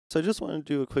So I just want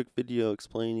to do a quick video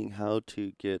explaining how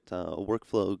to get a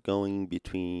workflow going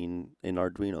between an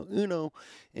Arduino Uno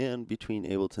and between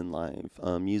Ableton Live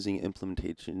using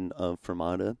implementation of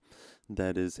Fermata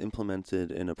that is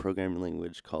implemented in a programming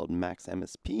language called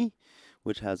MaxMSP,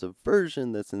 which has a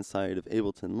version that's inside of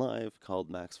Ableton Live called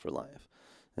Max for Live.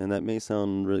 And that may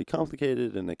sound really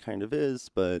complicated, and it kind of is,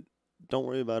 but don't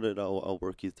worry about it. I'll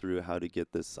work you through how to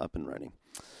get this up and running.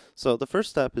 So the first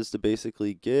step is to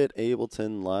basically get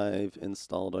Ableton Live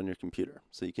installed on your computer.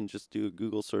 So you can just do a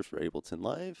Google search for Ableton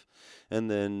Live,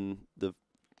 and then the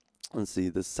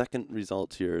second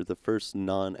result here, the first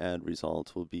non-ad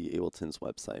result will be Ableton's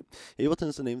website. Ableton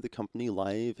is the name of the company.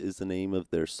 Live is the name of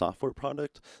their software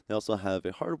product. They also have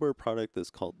a hardware product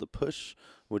that's called the Push,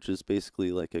 which is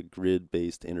basically like a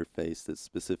grid-based interface that's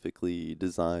specifically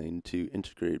designed to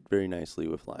integrate very nicely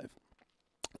with Live.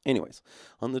 Anyways,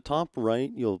 on the top right,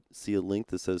 you'll see a link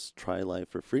that says try Live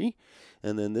for free,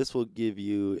 and then this will give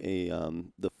you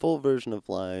the full version of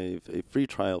Live, a free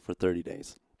trial for 30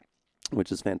 days,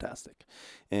 which is fantastic.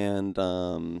 And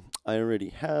I already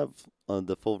have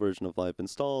the full version of Live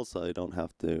installed, so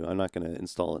I'm not going to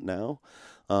install it now.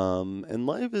 And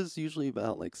Live is usually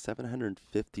about like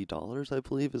 $750, I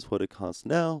believe, is what it costs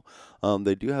now.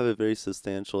 They do have a very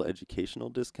substantial educational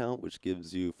discount, which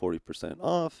gives you 40%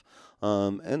 off.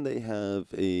 And they have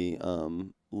a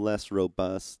less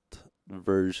robust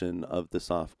version of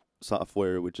the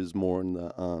software, which is more in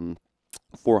the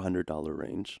 $400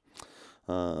 range.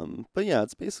 But yeah,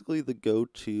 it's basically the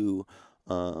go-to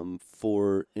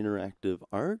for interactive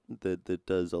art that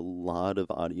does a lot of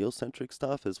audio-centric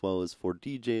stuff, as well as for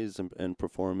DJs and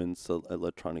performance,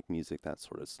 electronic music, that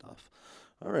sort of stuff.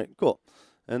 All right, cool.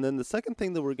 And then the second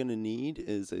thing that we're going to need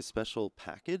is a special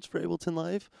package for Ableton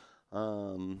Live,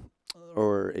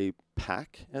 or a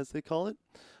pack, as they call it,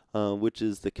 which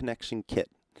is the connection kit.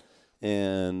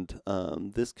 And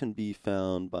this can be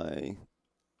found by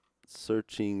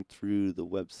searching through the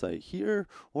website here,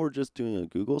 or just doing a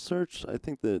Google search. I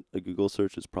think that a Google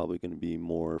search is probably going to be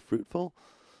more fruitful.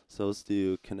 So let's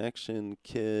do connection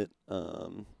kit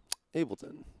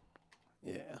Ableton.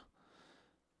 Yeah.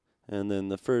 And then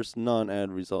the first non-ad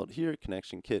result here,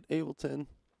 connection kit Ableton,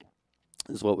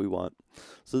 is what we want.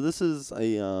 So this is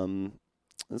a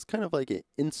it's kind of like an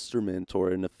instrument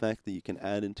or an effect that you can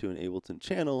add into an Ableton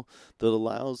channel that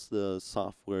allows the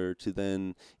software to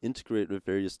then integrate with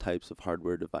various types of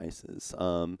hardware devices.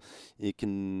 It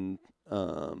can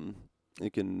talk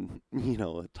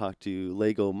to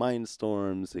Lego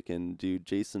Mindstorms. It can do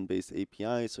JSON-based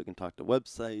APIs, so it can talk to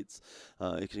websites.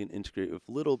 It can integrate with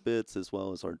little bits as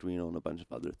well as Arduino and a bunch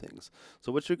of other things.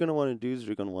 So what you're going to want to do is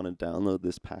you're going to want to download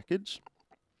this package.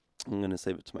 I'm going to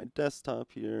save it to my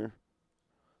desktop here.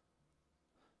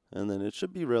 And then it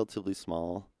should be relatively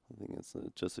small. I think it's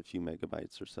just a few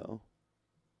megabytes or so.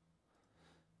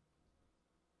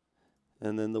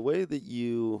 And then the way that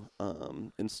you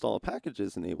install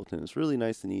packages in Ableton is really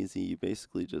nice and easy. You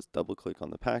basically just double click on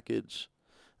the package,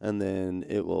 and then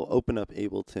it will open up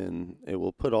Ableton. It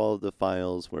will put all of the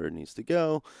files where it needs to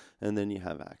go, and then you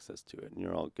have access to it, and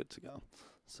you're all good to go.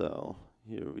 So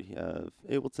here we have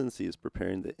Ableton. So it's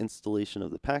preparing the installation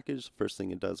of the package. The first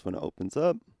thing it does when it opens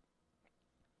up.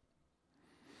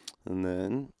 And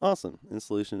then, awesome,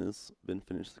 installation has been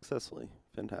finished successfully.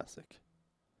 Fantastic.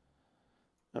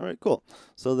 All right, cool.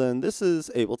 So then this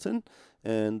is Ableton,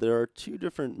 and there are two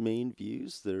different main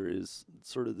views. There is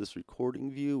sort of this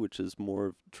recording view, which is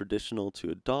more traditional to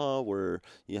a DAW, where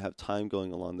you have time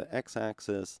going along the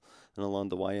x-axis, and along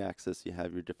the y-axis you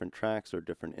have your different tracks or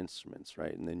different instruments,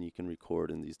 right? And then you can record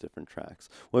in these different tracks.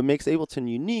 What makes Ableton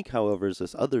unique, however, is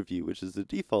this other view, which is the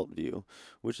default view,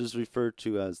 which is referred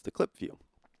to as the clip view.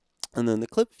 And then the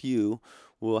clip view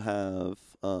will have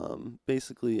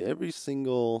basically every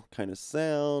single kind of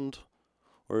sound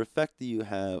or effect that you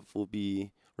have will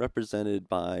be represented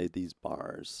by these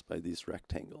bars, by these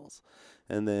rectangles.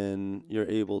 And then you're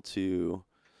able to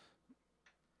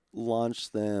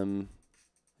launch them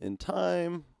in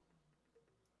time.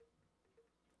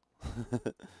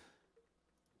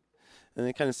 And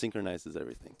it kind of synchronizes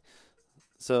everything.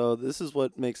 So this is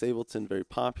what makes Ableton very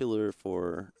popular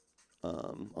for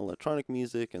electronic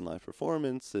music and live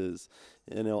performances,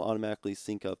 and it'll automatically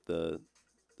sync up the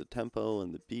tempo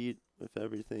and the beat with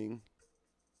everything,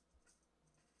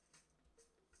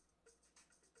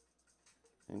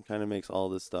 and kind of makes all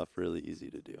this stuff really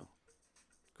easy to do.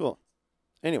 Cool.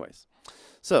 Anyways,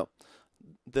 so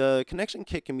the connection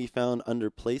kit can be found under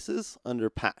Places, under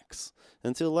Packs.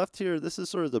 And to the left here, this is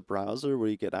sort of the browser where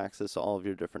you get access to all of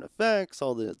your different effects,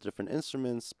 all the different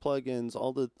instruments, plugins,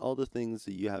 all the things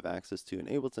that you have access to in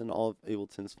Ableton, all of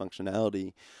Ableton's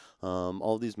functionality.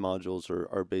 All these modules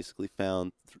are basically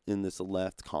found in this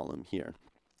left column here.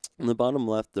 In the bottom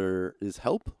left, there is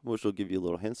Help, which will give you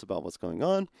little hints about what's going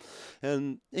on.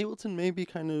 And Ableton may be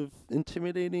kind of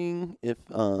intimidating if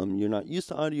you're not used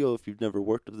to audio, if you've never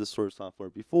worked with this sort of software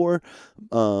before.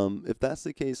 If that's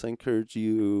the case, I encourage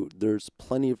you, there's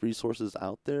plenty of resources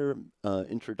out there,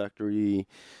 introductory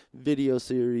video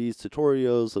series,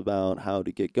 tutorials about how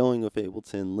to get going with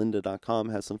Ableton. Lynda.com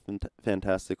has some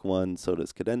fantastic ones, so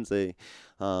does Cadenze.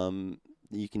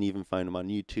 You can even find them on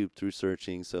YouTube through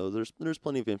searching, so there's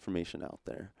plenty of information out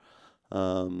there.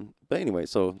 But anyway,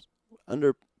 so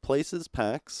under Places,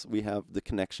 Packs, we have the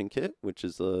connection kit, which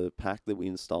is a pack that we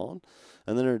installed.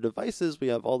 And then our devices, we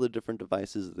have all the different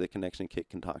devices that the connection kit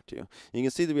can talk to. And you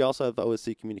can see that we also have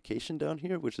Osc Communication down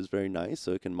here, which is very nice.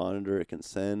 So it can monitor, it can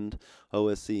send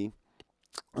OSC.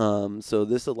 So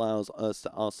this allows us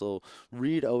to also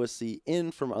read OSC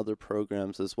in from other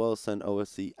programs as well as send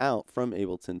OSC out from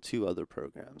Ableton to other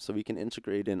programs. So we can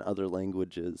integrate in other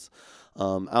languages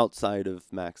outside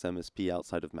of Max MSP,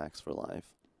 outside of Max for Live.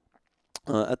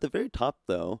 At the very top,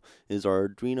 though, is our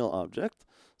Arduino object.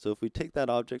 So if we take that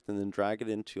object and then drag it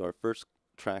into our first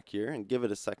track here and give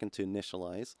it a second to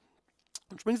initialize,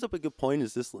 which brings up a good point,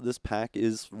 is this pack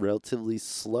is relatively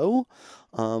slow,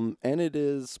 and it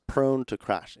is prone to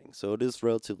crashing. So it is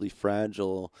relatively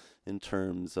fragile in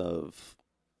terms of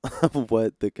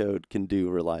what the code can do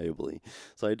reliably.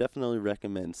 So I definitely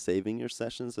recommend saving your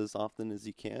sessions as often as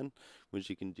you can, which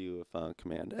you can do with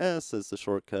Command S as the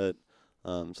shortcut.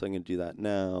 So I'm going to do that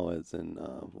now, as in,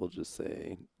 we'll just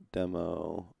say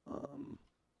demo,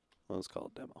 let's call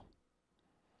it demo.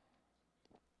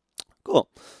 Cool.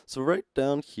 So right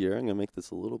down here, I'm going to make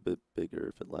this a little bit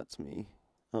bigger if it lets me.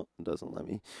 Oh, it doesn't let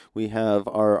me. We have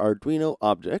our Arduino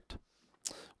object,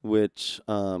 which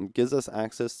gives us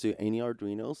access to any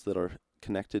Arduinos that are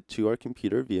connected to our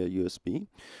computer via USB.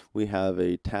 We have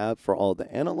a tab for all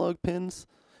the analog pins.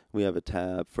 We have a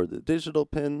tab for the digital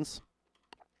pins.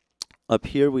 Up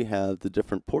here we have the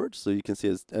different ports, so you can see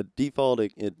as a default,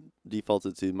 it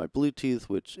defaulted to my Bluetooth,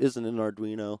 which isn't an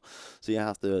Arduino, so you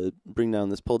have to bring down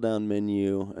this pull-down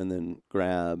menu and then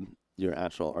grab your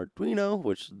actual Arduino,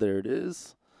 which there it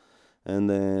is. And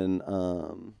then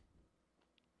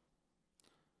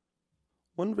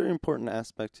one very important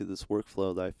aspect to this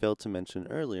workflow that I failed to mention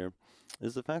earlier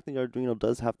is the fact that the Arduino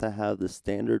does have to have the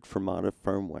standard Fermata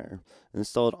firmware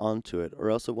installed onto it, or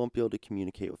else it won't be able to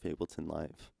communicate with Ableton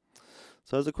Live.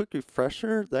 So as a quick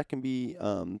refresher, that can be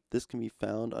this can be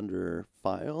found under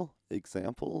File,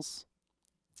 Examples,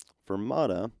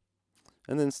 Fermata,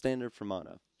 and then Standard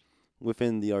Fermata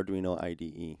within the Arduino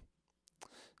IDE.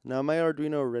 Now my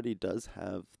Arduino already does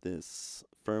have this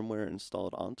firmware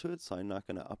installed onto it, so I'm not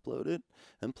going to upload it.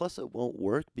 And plus it won't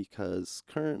work because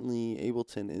currently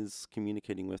Ableton is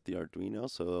communicating with the Arduino,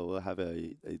 so it will have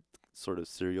a sort of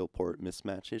serial port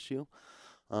mismatch issue.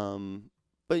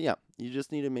 But yeah, you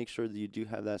just need to make sure that you do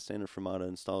have that standard Fermata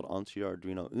installed onto your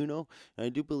Arduino Uno. And I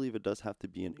do believe it does have to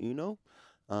be an Uno,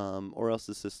 or else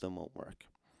the system won't work.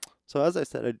 So as I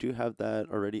said, I do have that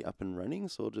already up and running,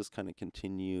 so we'll just kind of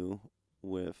continue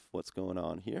with what's going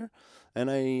on here. And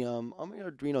on my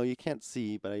Arduino, you can't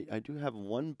see, but I do have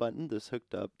one button that's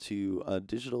hooked up to a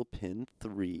digital pin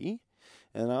 3,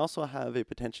 and I also have a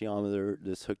potentiometer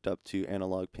that's hooked up to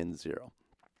analog pin 0.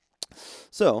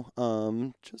 So,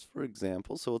 just for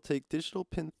example, so we'll take digital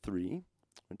pin 3,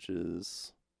 which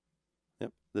is,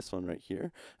 yep, this one right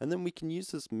here, and then we can use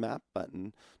this map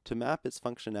button to map its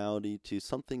functionality to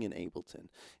something in Ableton.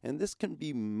 And this can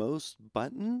be most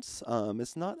buttons.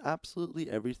 It's not absolutely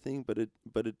everything, but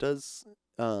it does,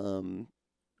 you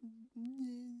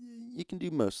can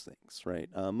do most things, right?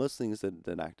 Most things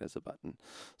that act as a button.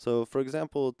 So for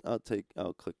example, I'll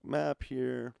click map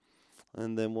here,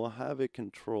 and then we'll have it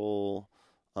control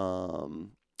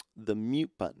the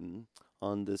mute button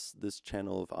on this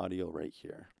channel of audio right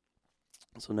here.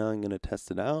 So now I'm going to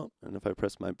test it out, and if I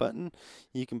press my button,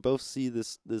 you can both see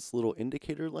this little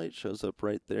indicator light shows up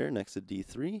right there next to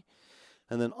D3.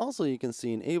 And then also you can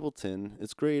see in Ableton,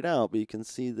 it's grayed out, but you can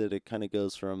see that it kind of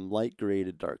goes from light gray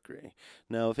to dark gray.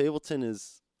 Now if Ableton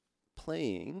is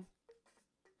playing,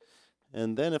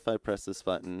 and then if I press this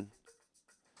button,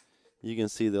 you can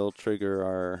see they'll trigger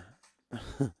our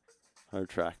our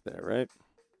track there, right?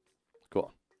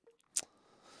 Cool.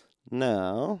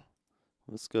 Now,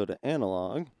 let's go to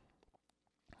analog,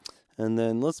 and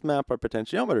then let's map our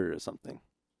potentiometer to something.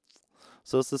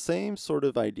 So it's the same sort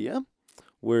of idea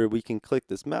where we can click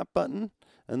this map button,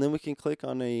 and then we can click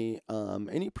on a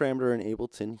any parameter in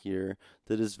Ableton here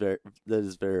that is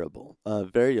variable,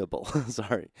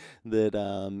 sorry,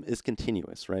 that is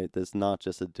continuous, right? That's not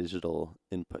just a digital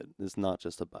input. It's not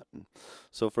just a button.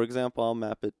 So for example, I'll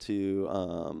map it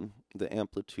to the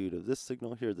amplitude of this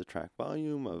signal here, the track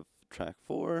volume of track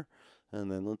 4,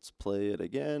 and then let's play it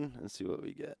again and see what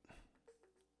we get.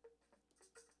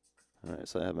 All right,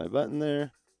 so I have my button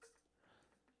there.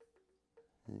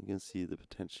 And you can see the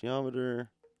potentiometer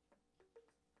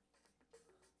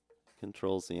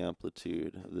controls the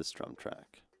amplitude of this drum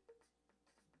track.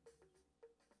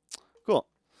 Cool.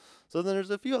 So then there's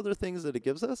a few other things that it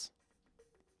gives us.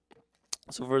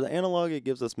 So for the analog, it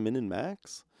gives us min and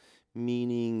max,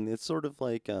 meaning it's sort of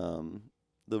like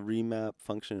the remap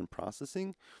function in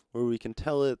processing, where we can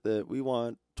tell it that we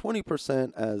want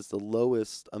 20% as the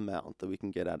lowest amount that we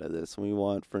can get out of this, and we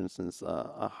want, for instance,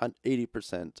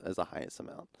 80% as the highest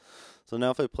amount. So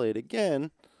now if I play it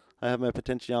again, I have my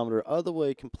potentiometer other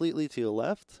way completely to the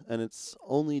left, and it's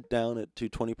only down to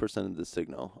 20% of the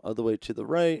signal. Other way to the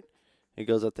right, it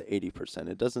goes up to 80%.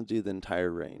 It doesn't do the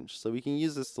entire range. So we can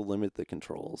use this to limit the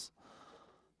controls.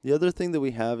 The other thing that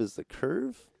we have is the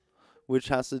curve, which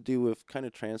has to do with kind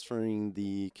of transferring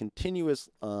the continuous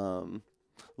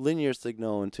linear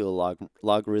signal into a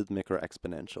logarithmic or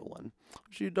exponential one,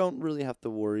 which you don't really have to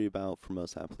worry about for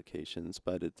most applications,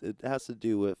 but it has to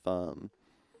do with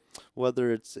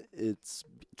whether it's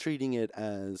treating it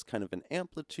as kind of an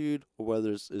amplitude, or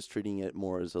whether it's treating it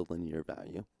more as a linear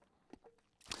value.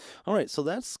 All right, so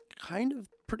that's kind of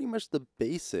pretty much the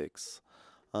basics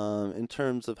in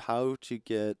terms of how to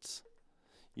get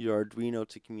your Arduino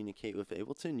to communicate with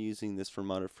Ableton using this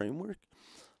Fermata framework.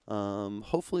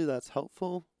 Hopefully that's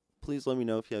helpful. Please let me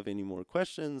know if you have any more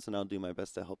questions, and I'll do my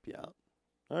best to help you out.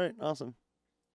 All right, awesome.